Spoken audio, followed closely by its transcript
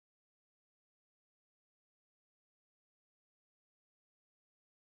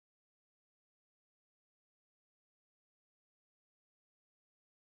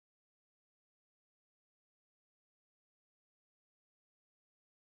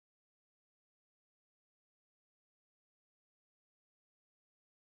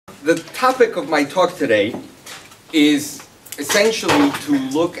The topic of my talk today is essentially to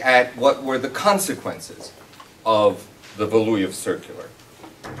look at what were the consequences of the Valuev circular.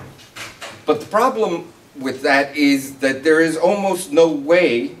 But the problem with that is that there is almost no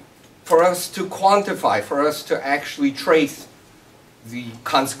way for us to quantify, for us to actually trace the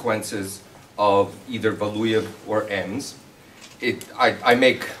consequences of either Valuev or EMS. I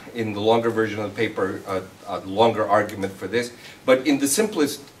make, in the longer version of the paper, a longer argument for this, but in the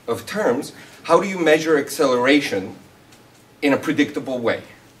simplest of terms, how do you measure acceleration in a predictable way?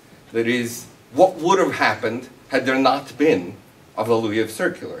 That is, what would have happened had there not been a Valuev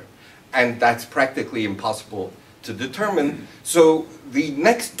circular? And that's practically impossible to determine. So the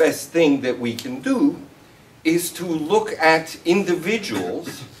next best thing that we can do is to look at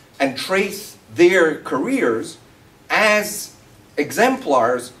individuals and trace their careers as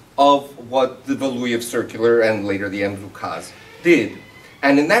exemplars of what the Valuev circular and later the embodies did.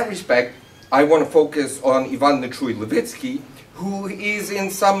 And in that respect, I want to focus on Ivan Nechui-Levytskyi, who is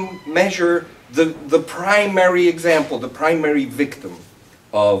in some measure the primary example, the primary victim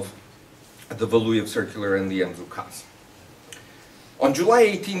of the Valuev circular and the embodies. On July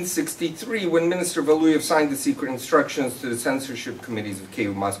 1863, when Minister Valuev signed the secret instructions to the censorship committees of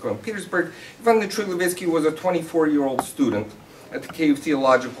Kyiv, Moscow, and Petersburg, Ivan Nechui-Levytskyi was a 24-year-old student at the Kyiv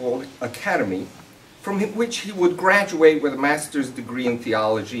Theological Academy, from which he would graduate with a master's degree in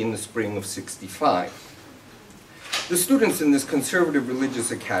theology in the spring of '65. The students in this conservative religious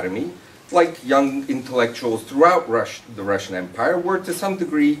academy, like young intellectuals throughout the Russian Empire, were to some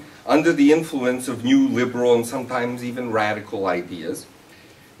degree under the influence of new liberal and sometimes even radical ideas.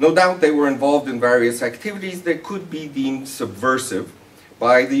 No doubt they were involved in various activities that could be deemed subversive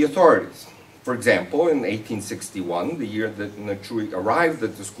by the authorities. For example, in 1861, the year that Nechui arrived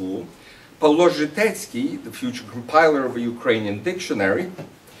at the school, Pavlo Zhytetsky, the future compiler of a Ukrainian dictionary,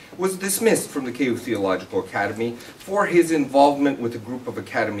 was dismissed from the Kyiv Theological Academy for his involvement with a group of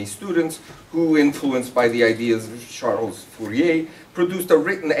academy students who, influenced by the ideas of Charles Fourier, produced a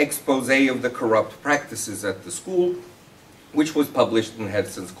written expose of the corrupt practices at the school, which was published in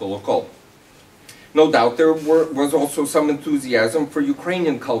Hedson's Kolokol. No doubt there was also some enthusiasm for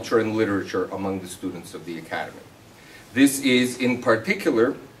Ukrainian culture and literature among the students of the academy. This is, in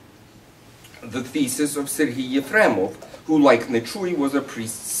particular, the thesis of Serhiy Yefremov, who, like Nechui, was a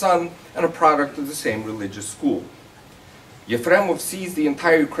priest's son and a product of the same religious school. Yefremov sees the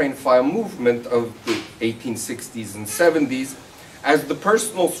entire Ukrainophile movement of the 1860s and 70s as the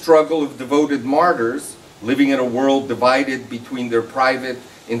personal struggle of devoted martyrs living in a world divided between their private,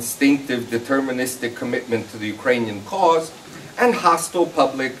 instinctive, deterministic commitment to the Ukrainian cause and hostile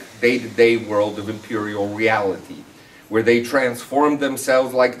public, day-to-day world of imperial reality, where they transformed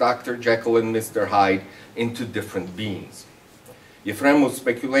themselves like Dr. Jekyll and Mr. Hyde into different beings. Yefremov's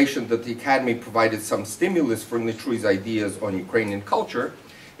speculation that the Academy provided some stimulus for Nechui's ideas on Ukrainian culture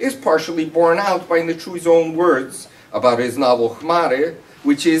is partially borne out by Nechui's own words about his novel Khmare,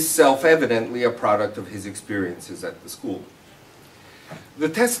 which is self-evidently a product of his experiences at the school. The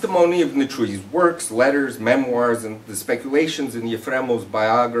testimony of Nechui's works, letters, memoirs, and the speculations in Yefremov's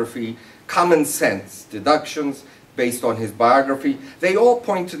biography, common sense deductions based on his biography, they all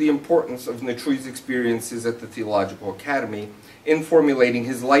point to the importance of Nechui's experiences at the Theological Academy in formulating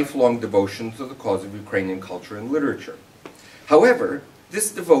his lifelong devotion to the cause of Ukrainian culture and literature. However,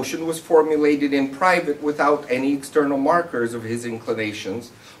 this devotion was formulated in private without any external markers of his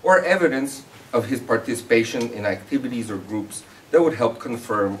inclinations or evidence of his participation in activities or groups that would help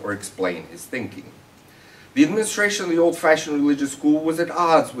confirm or explain his thinking. The administration of the old-fashioned religious school was at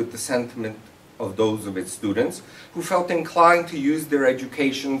odds with the sentiment of those of its students who felt inclined to use their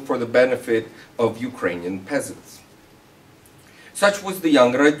education for the benefit of Ukrainian peasants. Such was the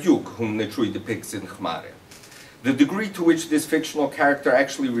young Radyuk, whom Nechui depicts in Khmare. The degree to which this fictional character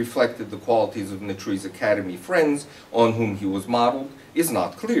actually reflected the qualities of Nechui's academy friends on whom he was modeled is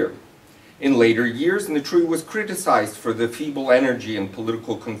not clear. In later years, Nechui was criticized for the feeble energy and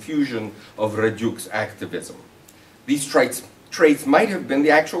political confusion of Radyuk's activism. These traits might have been the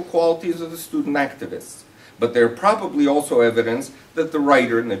actual qualities of the student activists, but they're probably also evidence that the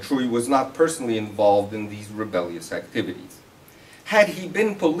writer, Nechui, was not personally involved in these rebellious activities. Had he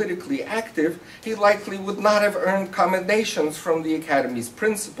been politically active, he likely would not have earned commendations from the Academy's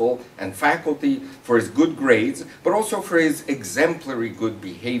principal and faculty for his good grades, but also for his exemplary good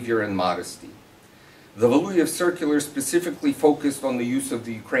behavior and modesty. The Valuev circular specifically focused on the use of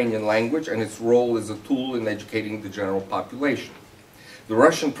the Ukrainian language and its role as a tool in educating the general population. The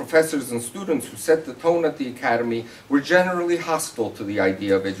Russian professors and students who set the tone at the Academy were generally hostile to the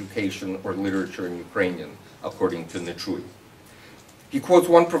idea of education or literature in Ukrainian, according to Nechui. He quotes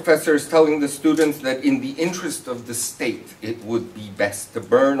one professor as telling the students that in the interest of the state, it would be best to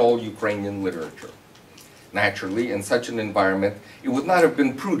burn all Ukrainian literature. Naturally, in such an environment, it would not have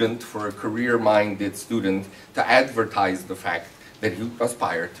been prudent for a career-minded student to advertise the fact that he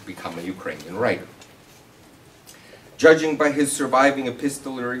aspired to become a Ukrainian writer. Judging by his surviving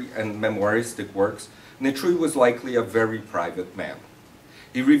epistolary and memoiristic works, Nechui was likely a very private man.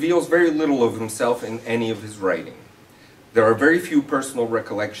 He reveals very little of himself in any of his writing. There are very few personal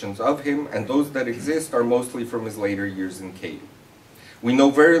recollections of him, and those that exist are mostly from his later years in Kyiv. We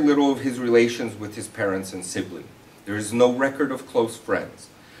know very little of his relations with his parents and siblings. There is no record of close friends.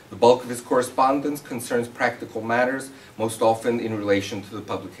 The bulk of his correspondence concerns practical matters, most often in relation to the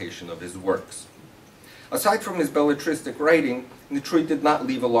publication of his works. Aside from his belletristic writing, Nechui did not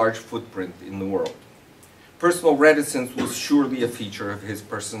leave a large footprint in the world. Personal reticence was surely a feature of his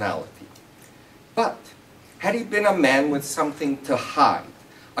personality. But had he been a man with something to hide,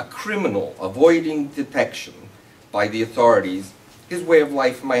 a criminal avoiding detection by the authorities, his way of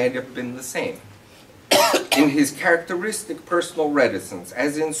life might have been the same. In his characteristic personal reticence,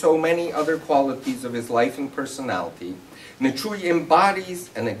 as in so many other qualities of his life and personality, Nechui embodies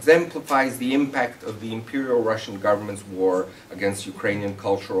and exemplifies the impact of the Imperial Russian Government's war against Ukrainian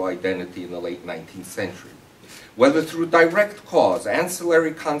cultural identity in the late 19th century. Whether through direct cause,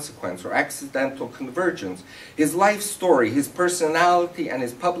 ancillary consequence, or accidental convergence, his life story, his personality, and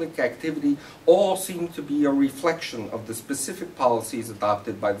his public activity all seem to be a reflection of the specific policies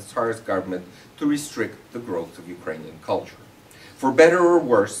adopted by the Tsarist government to restrict the growth of Ukrainian culture. For better or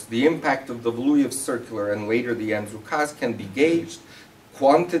worse, the impact of the Valuev circular and later the M's ukaz can be gauged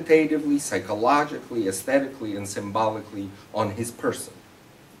quantitatively, psychologically, aesthetically, and symbolically on his person.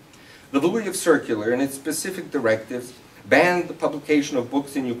 The Valuev circular and its specific directives banned the publication of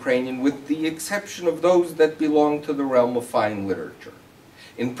books in Ukrainian with the exception of those that belong to the realm of fine literature.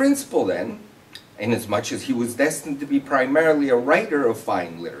 In principle then, inasmuch as he was destined to be primarily a writer of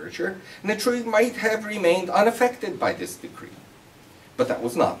fine literature, Nechui might have remained unaffected by this decree. But that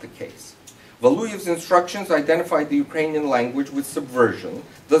was not the case. Valuev's instructions identified the Ukrainian language with subversion,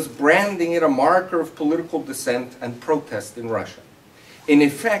 thus branding it a marker of political dissent and protest in Russia. In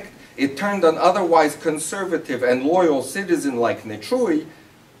effect, it turned an otherwise conservative and loyal citizen like Nechui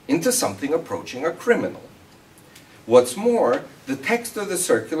into something approaching a criminal. What's more, the text of the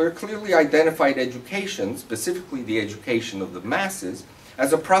circular clearly identified education, specifically the education of the masses,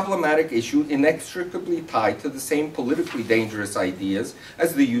 as a problematic issue inextricably tied to the same politically dangerous ideas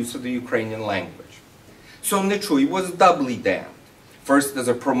as the use of the Ukrainian language. So Nechui was doubly damned, first as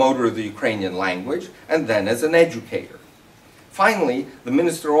a promoter of the Ukrainian language and then as an educator. Finally, the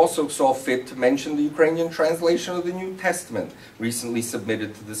minister also saw fit to mention the Ukrainian translation of the New Testament, recently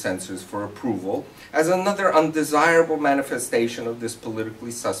submitted to the censors for approval, as another undesirable manifestation of this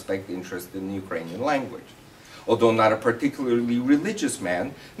politically suspect interest in the Ukrainian language. Although not a particularly religious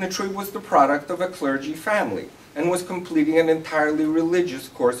man, Nechui was the product of a clergy family and was completing an entirely religious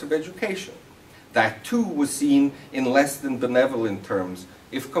course of education. That too was seen in less than benevolent terms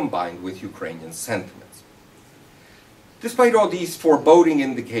if combined with Ukrainian sentiments. Despite all these foreboding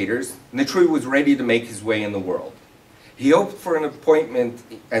indicators, Nechui was ready to make his way in the world. He hoped for an appointment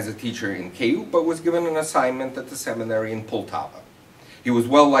as a teacher in Kyiv, but was given an assignment at the seminary in Poltava. He was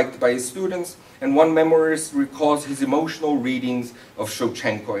well liked by his students, and one memoirist recalls his emotional readings of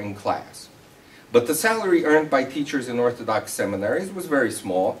Shevchenko in class. But the salary earned by teachers in Orthodox seminaries was very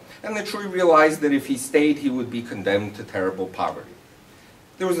small, and Nechui realized that if he stayed, he would be condemned to terrible poverty.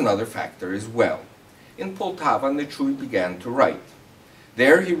 There was another factor as well. In Poltava, Nechui began to write.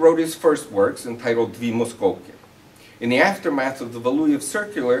 There he wrote his first works entitled Dvi Moskovki. In the aftermath of the Valuev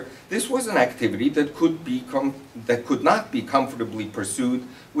circular, this was an activity that could not be comfortably pursued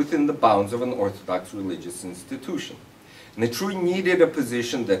within the bounds of an Orthodox religious institution. Nechui needed a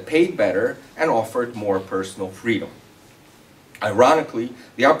position that paid better and offered more personal freedom. Ironically,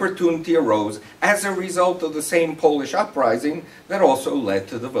 the opportunity arose as a result of the same Polish uprising that also led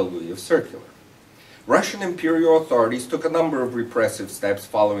to the Valuev circular. Russian imperial authorities took a number of repressive steps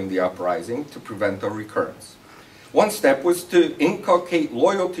following the uprising to prevent a recurrence. One step was to inculcate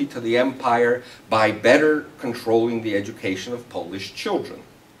loyalty to the empire by better controlling the education of Polish children.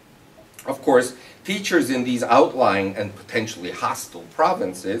 Of course, teachers in these outlying and potentially hostile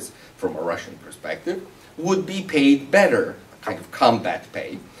provinces, from a Russian perspective, would be paid better, a kind of combat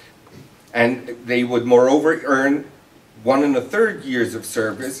pay, and they would moreover earn 1 1/3 years of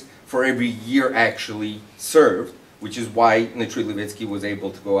service for every year actually served, which is why Nechui-Levytskyi was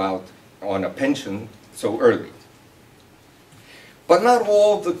able to go out on a pension so early. But not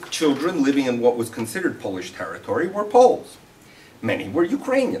all the children living in what was considered Polish territory were Poles. many were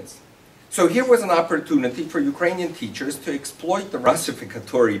Ukrainians. So here was an opportunity for Ukrainian teachers to exploit the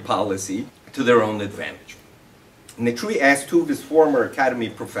Russificatory policy to their own advantage. Nechui asked two of his former academy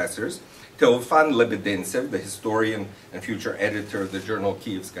professors, Teofan Lebedintsev, the historian and future editor of the journal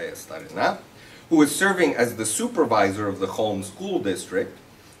Kievskaya Starina, who was serving as the supervisor of the Cholm school district,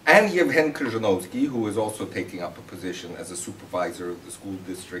 and Yevhen Kryzhanovsky, who was also taking up a position as a supervisor of the school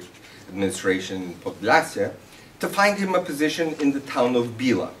district administration in Podlasia, to find him a position in the town of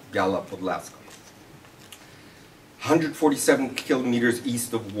Bila Podlaska, 147 kilometers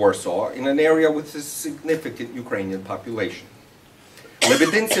east of Warsaw, in an area with a significant Ukrainian population.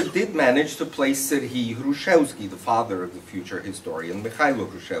 Lebedintsev did manage to place Serhiy Hrushevsky, the father of the future historian Mikhailo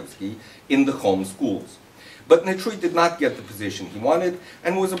Hrushevsky, in the home schools. But Nechui did not get the position he wanted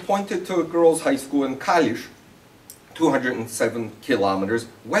and was appointed to a girls' high school in Kalisz, 207 kilometers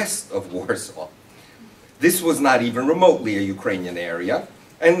west of Warsaw. This was not even remotely a Ukrainian area,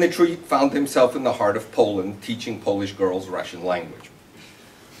 and Nechui found himself in the heart of Poland teaching Polish girls Russian language.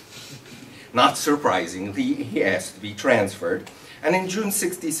 Not surprisingly, he asked to be transferred, and in June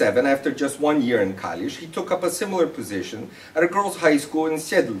 '67, after just 1 year in Kalisz, he took up a similar position at a girls' high school in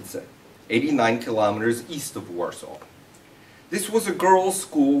Siedlce, 89 kilometers east of Warsaw. This was a girls'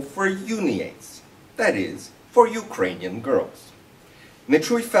 school for uniates, that is, for Ukrainian girls.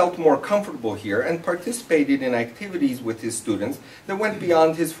 Nechui felt more comfortable here and participated in activities with his students that went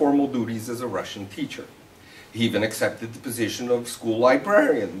beyond his formal duties as a Russian teacher. He even accepted the position of school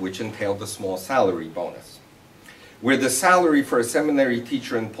librarian, which entailed a small salary bonus. Where the salary for a seminary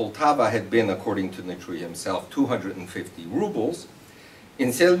teacher in Poltava had been, according to Nechui himself, 250 rubles, in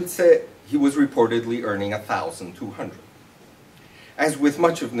Siedlce he was reportedly earning 1,200. As with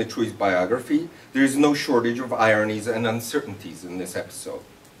much of Nechui's biography, there is no shortage of ironies and uncertainties in this episode.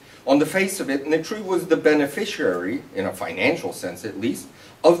 On the face of it, Nechui was the beneficiary, in a financial sense at least,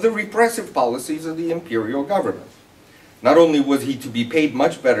 of the repressive policies of the imperial government. Not only was he to be paid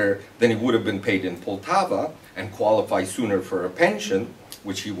much better than he would have been paid in Poltava, and qualify sooner for a pension,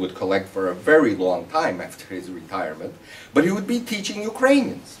 which he would collect for a very long time after his retirement, but he would be teaching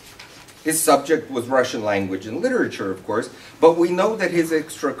Ukrainians. His subject was Russian language and literature, of course, but we know that his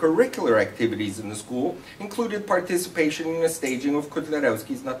extracurricular activities in the school included participation in the staging of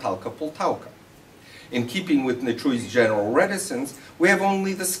Kotlяревsky's Natalka Poltavka. In keeping with Nechui's general reticence, we have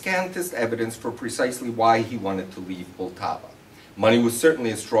only the scantest evidence for precisely why he wanted to leave Poltava. Money was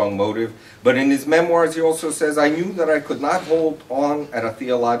certainly a strong motive, but in his memoirs he also says, "I knew that I could not hold on at a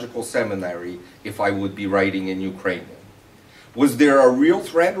theological seminary if I would be writing in Ukrainian." Was there a real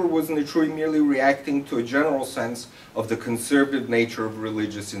threat, or was Nechui merely reacting to a general sense of the conservative nature of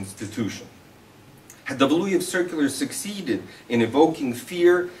religious institution? Had the Valuev circular succeeded in evoking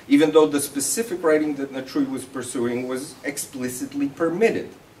fear, even though the specific writing that Nechui was pursuing was explicitly permitted,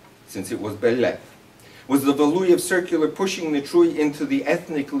 since it was Valuev? Was the Valuev circular pushing Nechui into the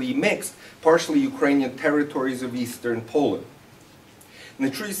ethnically mixed, partially Ukrainian territories of eastern Poland?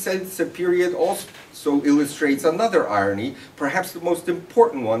 Nechui's Siedlce period also illustrates another irony, perhaps the most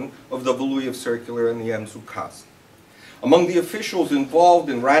important one of the Valuev circular and the Em's Ukaz. Among the officials involved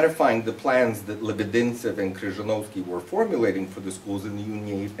in ratifying the plans that Lebedintsev and Kryzhanovsky were formulating for the schools in the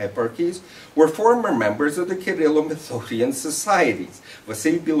Union eparchies were former members of the Kyrillo-Methodian societies,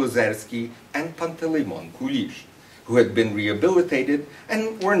 Vasil Bilozersky and Pantelimon Kulish, who had been rehabilitated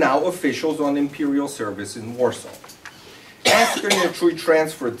and were now officials on imperial service in Warsaw. After Nechui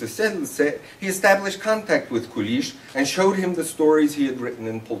transferred to Siedlce, he established contact with Kulish and showed him the stories he had written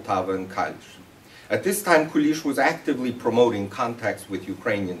in Poltava and Kalisz. At this time, Kulish was actively promoting contacts with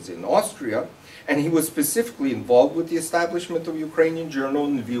Ukrainians in Austria, and he was specifically involved with the establishment of a Ukrainian journal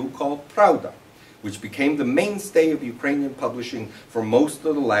in Lviv called Pravda, which became the mainstay of Ukrainian publishing for most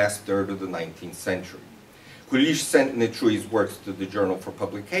of the last third of the 19th century. Kulish sent Nechui's works to the journal for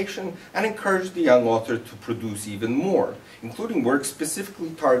publication and encouraged the young author to produce even more, including works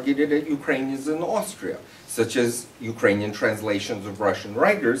specifically targeted at Ukrainians in Austria, such as Ukrainian translations of Russian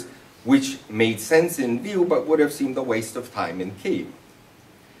writers, which made sense in view but would have seemed a waste of time in Kyiv.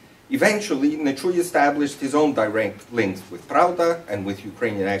 Eventually, Nechui established his own direct links with Pravda and with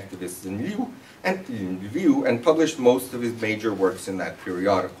Ukrainian activists in Lviv and published most of his major works in that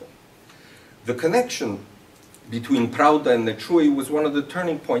periodical. The connection between Pravda and Nechui was one of the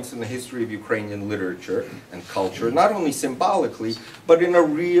turning points in the history of Ukrainian literature and culture, not only symbolically, but in a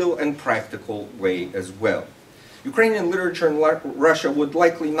real and practical way as well. Ukrainian literature in Russia would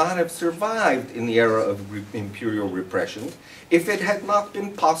likely not have survived in the era of imperial repression if it had not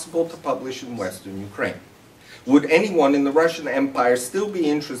been possible to publish in Western Ukraine. Would anyone in the Russian Empire still be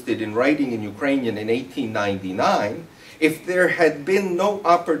interested in writing in Ukrainian in 1899 if there had been no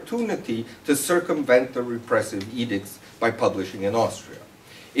opportunity to circumvent the repressive edicts by publishing in Austria,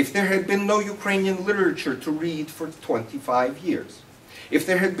 if there had been no Ukrainian literature to read for 25 years, if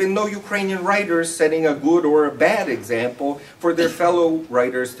there had been no Ukrainian writers setting a good or a bad example for their fellow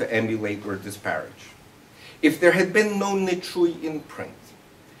writers to emulate or disparage, if there had been no Nechui in print,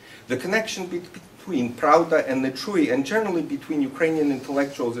 the connection between Pravda and Nechui, and generally between Ukrainian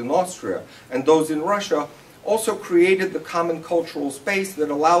intellectuals in Austria and those in Russia, also created the common cultural space that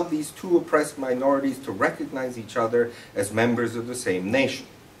allowed these two oppressed minorities to recognize each other as members of the same nation.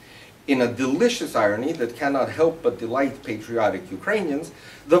 In a delicious irony that cannot help but delight patriotic Ukrainians,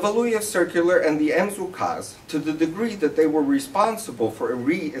 the Valuev circular and the Ukaz, to the degree that they were responsible for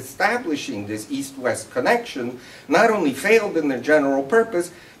re-establishing this East-West connection, not only failed in their general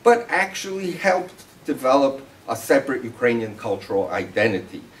purpose, but actually helped develop a separate Ukrainian cultural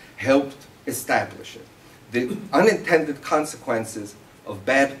identity, helped establish it. The unintended consequences of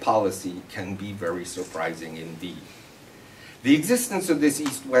bad policy can be very surprising indeed. The existence of this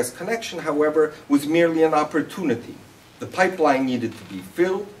East-West connection, however, was merely an opportunity. The pipeline needed to be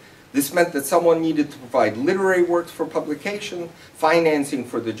filled. This meant that someone needed to provide literary works for publication, financing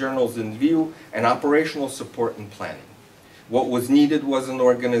for the journals in view, and operational support and planning. What was needed was an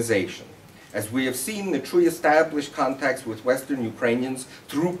organization. As we have seen, Nechui established contacts with Western Ukrainians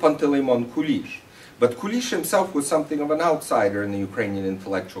through Pantelimon Kulish. But Kulish himself was something of an outsider in the Ukrainian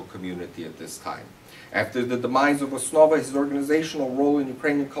intellectual community at this time. After the demise of Osnova, his organizational role in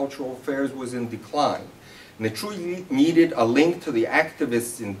Ukrainian cultural affairs was in decline. Nechui needed a link to the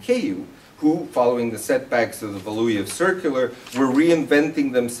activists in Kyiv who, following the setbacks of the Valuev circular, were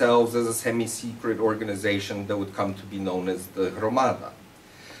reinventing themselves as a semi-secret organization that would come to be known as the Hromada.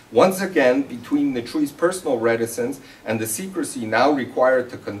 Once again, between Nechui's personal reticence and the secrecy now required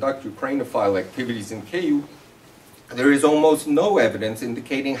to conduct Ukrainophile activities in Kyiv, there is almost no evidence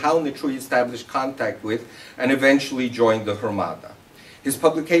indicating how Nechui established contact with and eventually joined the Hromada. His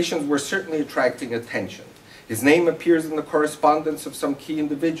publications were certainly attracting attention. His name appears in the correspondence of some key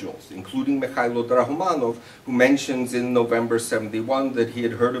individuals, including Mikhailo Drahomanov, who mentions in November 71 that he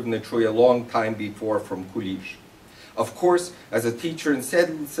had heard of Nechui a long time before from Kulish. Of course, as a teacher in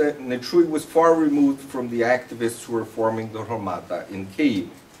Sedlice, Nechui was far removed from the activists who were forming the Hromada in Kyiv.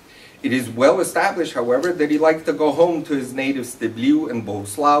 It is well established, however, that he liked to go home to his native Stebliu and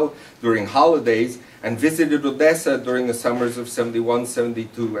Bohuslav during holidays and visited Odessa during the summers of 71,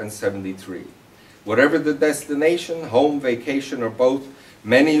 72, and 73. Whatever the destination, home, vacation, or both,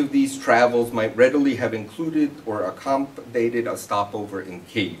 many of these travels might readily have included or accommodated a stopover in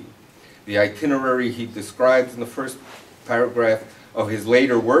Kyiv. The itinerary he describes in the first paragraph of his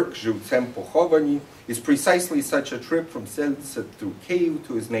later work, Живцем Поховані, is precisely such a trip from Sedlice through Kyiv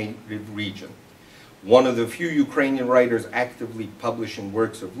to his native region. One of the few Ukrainian writers actively publishing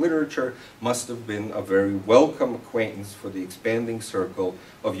works of literature must have been a very welcome acquaintance for the expanding circle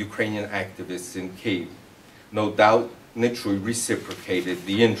of Ukrainian activists in Kyiv. No doubt, Nechui reciprocated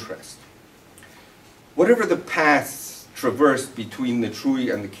the interest. Whatever the paths traversed between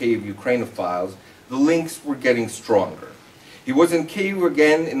Nechui and the Kyiv Ukrainophiles, the links were getting stronger. He was in Kyiv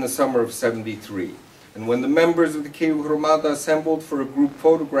again in the summer of 73. And when the members of the Kyiv Hromada assembled for a group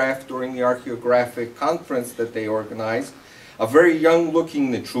photograph during the archaeographic conference that they organized, a very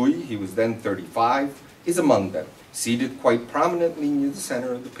young-looking Nechui, he was then 35, is among them, seated quite prominently near the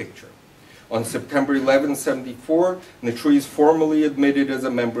center of the picture. On September 11, 74, Nechui is formally admitted as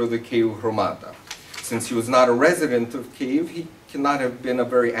a member of the Kyiv Hromada. Since he was not a resident of Kyiv, he cannot have been a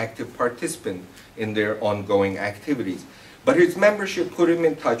very active participant in their ongoing activities. But his membership put him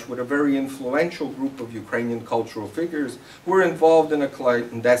in touch with a very influential group of Ukrainian cultural figures who were involved in a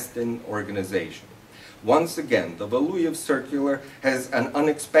clandestine organization. Once again, the Valuev circular has an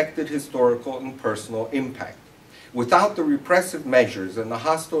unexpected historical and personal impact. Without the repressive measures and the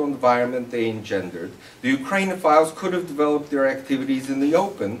hostile environment they engendered, the Ukrainophiles could have developed their activities in the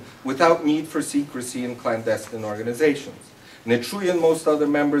open without need for secrecy and clandestine organizations. Nechui and most other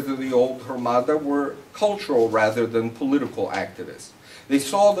members of the old Hromada were cultural rather than political activists. They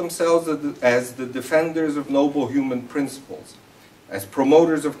saw themselves as the defenders of noble human principles, as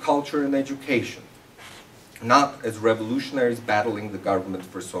promoters of culture and education, not as revolutionaries battling the government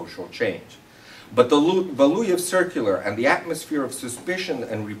for social change. But the Valuev circular and the atmosphere of suspicion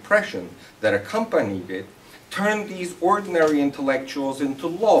and repression that accompanied it turned these ordinary intellectuals into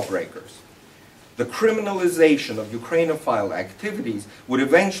lawbreakers. The criminalization of Ukrainophile activities would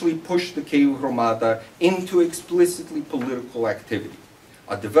eventually push the Kyiv Hromada into explicitly political activity,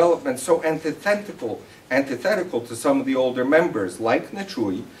 a development so antithetical to some of the older members, like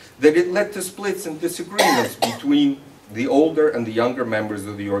Nechui, that it led to splits and disagreements between the older and the younger members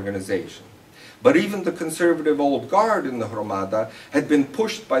of the organization. But even the conservative old guard in the Hromada had been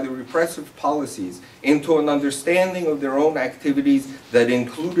pushed by the repressive policies into an understanding of their own activities that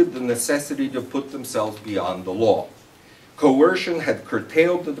included the necessity to put themselves beyond the law. Coercion had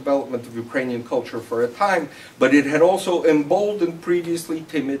curtailed the development of Ukrainian culture for a time, but it had also emboldened previously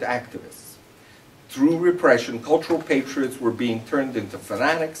timid activists. Through repression, cultural patriots were being turned into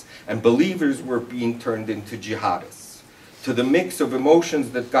fanatics, and believers were being turned into jihadists. To the mix of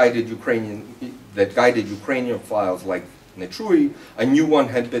emotions that guided Ukrainian files like Nechui, a new one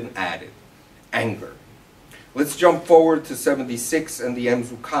had been added: anger. Let's jump forward to 76 and the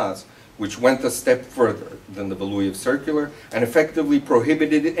Mzukaz, which went a step further than the Valuev circular and effectively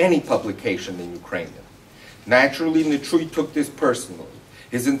prohibited any publication in Ukrainian. Naturally, Nechui took this personally.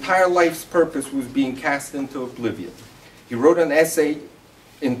 His entire life's purpose was being cast into oblivion. He wrote an essay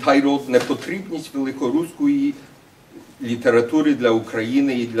entitled «Непотрібність великоруської літератури для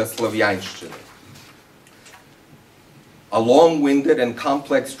України і для Слов'янщини», a long-winded and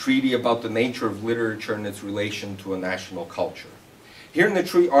complex treaty about the nature of literature and its relation to a national culture. Here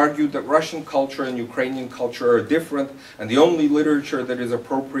Nechui argued that Russian culture and Ukrainian culture are different, and the only literature that is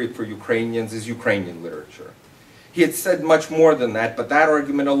appropriate for Ukrainians is Ukrainian literature. He had said much more than that, but that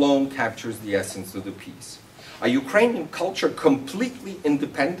argument alone captures the essence of the piece. A Ukrainian culture completely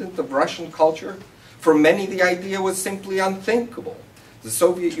independent of Russian culture? For many, the idea was simply unthinkable. The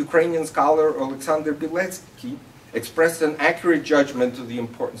Soviet Ukrainian scholar Alexander Beletsky expressed an accurate judgment of the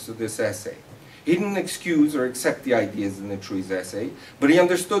importance of this essay. He didn't excuse or accept the ideas in Nechui's essay, but he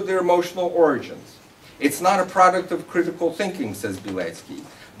understood their emotional origins. It's not a product of critical thinking, says Beletsky,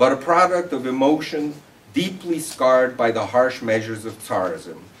 but a product of emotion deeply scarred by the harsh measures of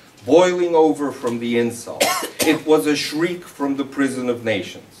Tsarism, boiling over from the insult. It was a shriek from the prison of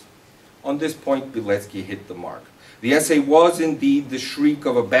nations. On this point, Beletsky hit the mark. The essay was indeed the shriek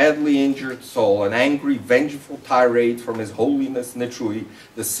of a badly injured soul, an angry, vengeful tirade from His Holiness Nechui,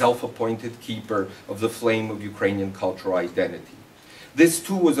 the self-appointed keeper of the flame of Ukrainian cultural identity. This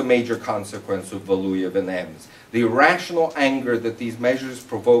too was a major consequence of Valuev and M's, the irrational anger that these measures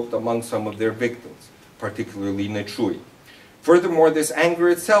provoked among some of their victims, particularly Nechui. Furthermore, this anger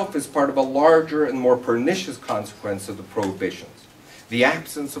itself is part of a larger and more pernicious consequence of the prohibitions: the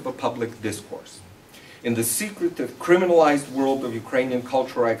absence of a public discourse. In the secretive, criminalized world of Ukrainian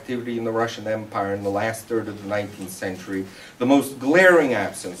cultural activity in the Russian Empire in the last third of the 19th century, the most glaring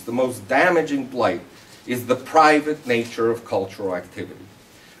absence, the most damaging blight, is the private nature of cultural activity.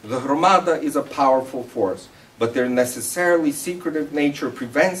 The Hromada is a powerful force, but their necessarily secretive nature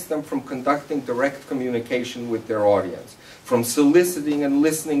prevents them from conducting direct communication with their audience, from soliciting and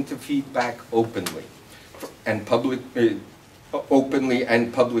listening to feedback openly and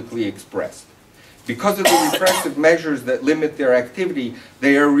publicly expressed. Because of the repressive measures that limit their activity,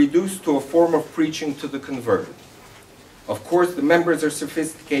 they are reduced to a form of preaching to the converted. Of course, the members are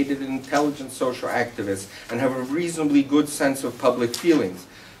sophisticated and intelligent social activists and have a reasonably good sense of public feelings,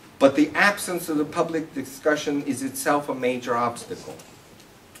 but the absence of the public discussion is itself a major obstacle.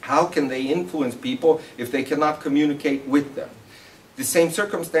 How can they influence people if they cannot communicate with them? The same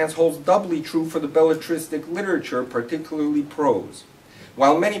circumstance holds doubly true for the belletristic literature, particularly prose.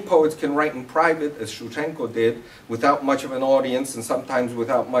 While many poets can write in private, as Shevchenko did, without much of an audience and sometimes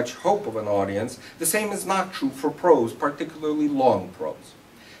without much hope of an audience, the same is not true for prose, particularly long prose.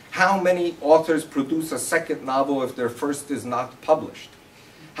 How many authors produce a second novel if their first is not published?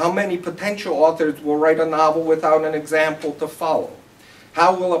 How many potential authors will write a novel without an example to follow?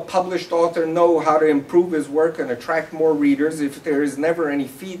 How will a published author know how to improve his work and attract more readers if there is never any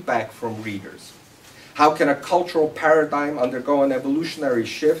feedback from readers? How can a cultural paradigm undergo an evolutionary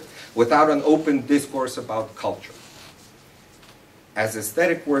shift without an open discourse about culture? As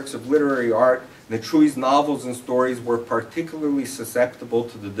aesthetic works of literary art, Nechui's novels and stories were particularly susceptible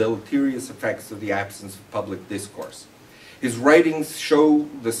to the deleterious effects of the absence of public discourse. His writings show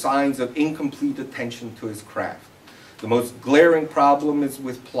the signs of incomplete attention to his craft. The most glaring problem is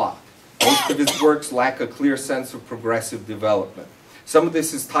with plot. Most of his works lack a clear sense of progressive development. Some of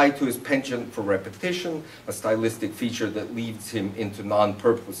this is tied to his penchant for repetition, a stylistic feature that leads him into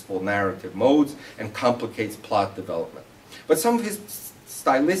non-purposeful narrative modes and complicates plot development. But some of his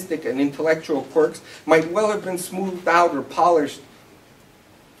stylistic and intellectual quirks might well have been smoothed out or polished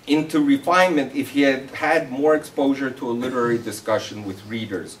into refinement if he had had more exposure to a literary discussion with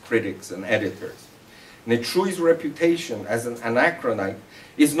readers, critics, and editors. Nechui's reputation as an anachronite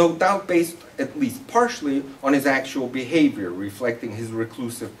is no doubt based, at least partially, on his actual behavior, reflecting his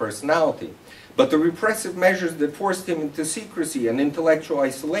reclusive personality. But the repressive measures that forced him into secrecy and intellectual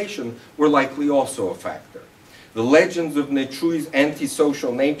isolation were likely also a factor. The legends of Nechuy's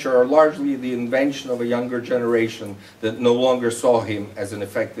antisocial nature are largely the invention of a younger generation that no longer saw him as an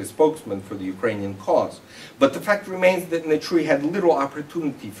effective spokesman for the Ukrainian cause. But the fact remains that Nechui had little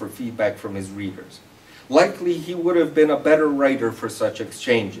opportunity for feedback from his readers. Likely he would have been a better writer for such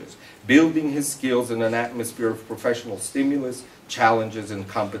exchanges, building his skills in an atmosphere of professional stimulus, challenges, and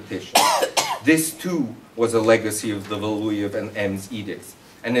competition. This too was a legacy of the Valuev and M's edicts,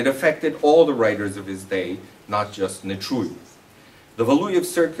 and it affected all the writers of his day, not just Nechui. The Valuev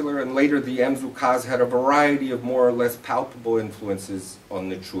circular and later the M's ukaz had a variety of more or less palpable influences on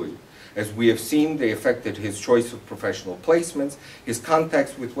Nechui. As we have seen, they affected his choice of professional placements, his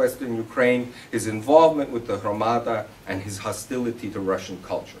contacts with Western Ukraine, his involvement with the Hromada, and his hostility to Russian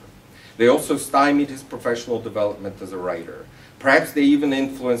culture. They also stymied his professional development as a writer. Perhaps they even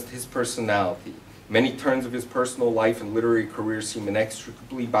influenced his personality. Many turns of his personal life and literary career seem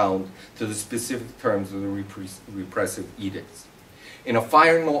inextricably bound to the specific terms of the repressive edicts. In a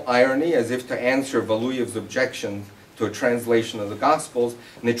final irony, as if to answer Valuyev's objection to a translation of the Gospels,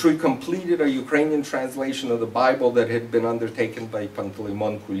 Nechui completed a Ukrainian translation of the Bible that had been undertaken by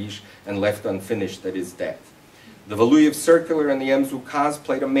Panteleimon Kulish and left unfinished at his death. The Valuev circular and the M's ukaz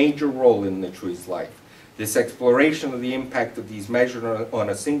played a major role in Nechui's life. This exploration of the impact of these measures on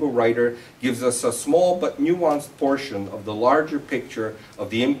a single writer gives us a small but nuanced portion of the larger picture of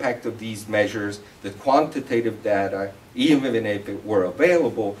the impact of these measures that quantitative data, even if it were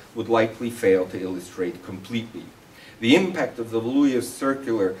available, would likely fail to illustrate completely. The impact of the Valuev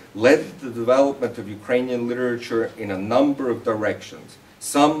circular led to the development of Ukrainian literature in a number of directions,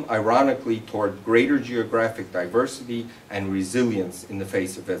 some ironically toward greater geographic diversity and resilience in the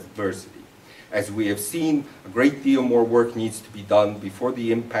face of adversity. As we have seen, a great deal more work needs to be done before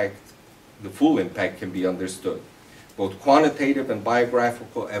the full impact can be understood. Both quantitative and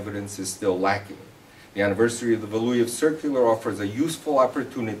biographical evidence is still lacking. The anniversary of the Valuev circular offers a useful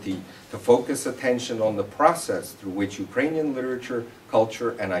opportunity to focus attention on the process through which Ukrainian literature,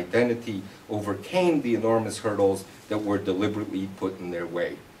 culture, and identity overcame the enormous hurdles that were deliberately put in their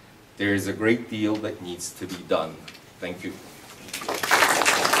way. There is a great deal that needs to be done. Thank you.